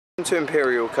To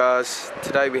Imperial cars.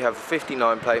 Today we have a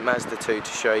 59 plate Mazda 2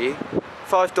 to show you.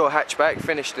 5-door hatchback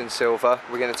finished in silver.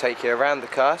 We're going to take you around the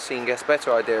car so you can get a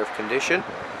better idea of condition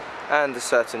and the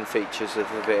certain features of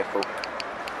the vehicle.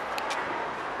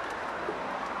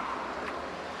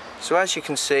 So as you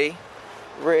can see,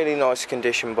 really nice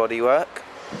condition bodywork.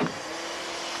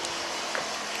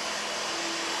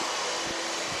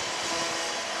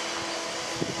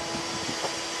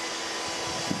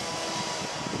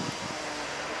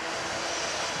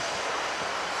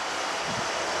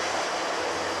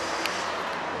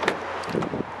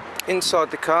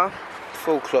 Inside the car,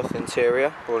 full cloth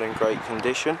interior, all in great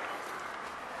condition.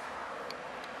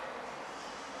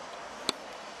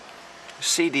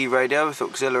 CD radio with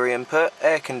auxiliary input,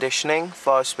 air conditioning,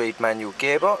 5-speed manual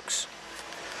gearbox.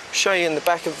 Show you in the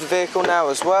back of the vehicle now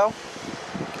as well.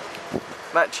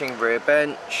 Matching rear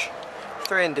bench,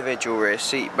 3 individual rear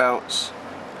seat belts,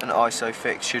 and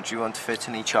ISOFIX should you want to fit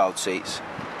any child seats.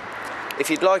 If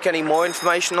you'd like any more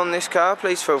information on this car,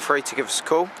 please feel free to give us a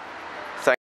call.